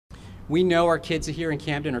We know our kids here in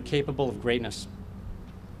Camden are capable of greatness.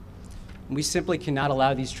 We simply cannot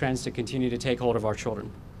allow these trends to continue to take hold of our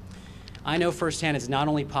children. I know firsthand it's not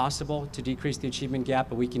only possible to decrease the achievement gap,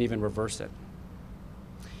 but we can even reverse it.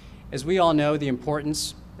 As we all know, the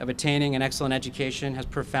importance of attaining an excellent education has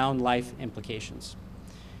profound life implications.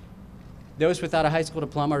 Those without a high school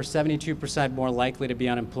diploma are 72% more likely to be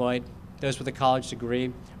unemployed. Those with a college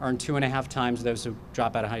degree earn 2.5 times those who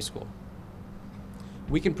drop out of high school.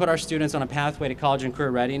 We can put our students on a pathway to college and career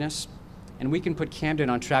readiness, and we can put Camden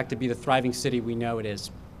on track to be the thriving city we know it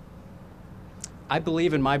is. I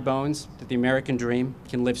believe in my bones that the American dream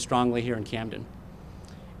can live strongly here in Camden.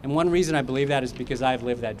 And one reason I believe that is because I've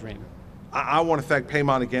lived that dream. I want to thank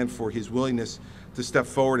Paymon again for his willingness to step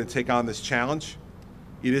forward and take on this challenge.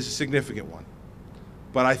 It is a significant one.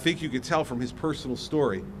 But I think you could tell from his personal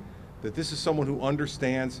story that this is someone who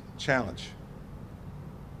understands challenge.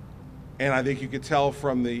 And I think you could tell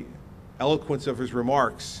from the eloquence of his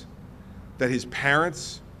remarks that his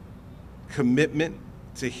parents' commitment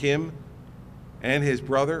to him and his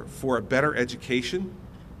brother for a better education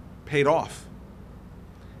paid off.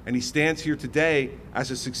 And he stands here today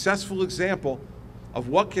as a successful example of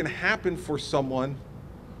what can happen for someone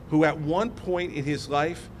who at one point in his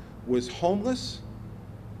life was homeless,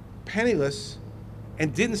 penniless,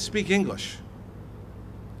 and didn't speak English.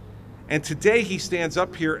 And today he stands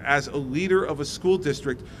up here as a leader of a school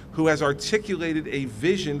district who has articulated a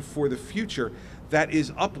vision for the future that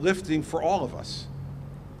is uplifting for all of us.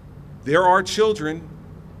 There are children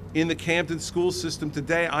in the Camden school system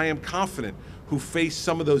today, I am confident, who face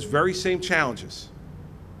some of those very same challenges.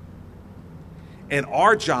 And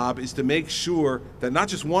our job is to make sure that not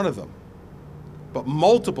just one of them, but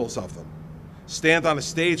multiples of them stand on a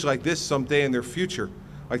stage like this someday in their future,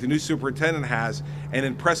 like the new superintendent has, and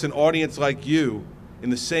impress an audience like you in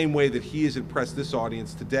the same way that he has impressed this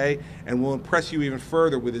audience today, and will impress you even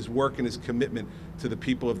further with his work and his commitment to the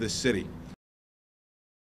people of this city.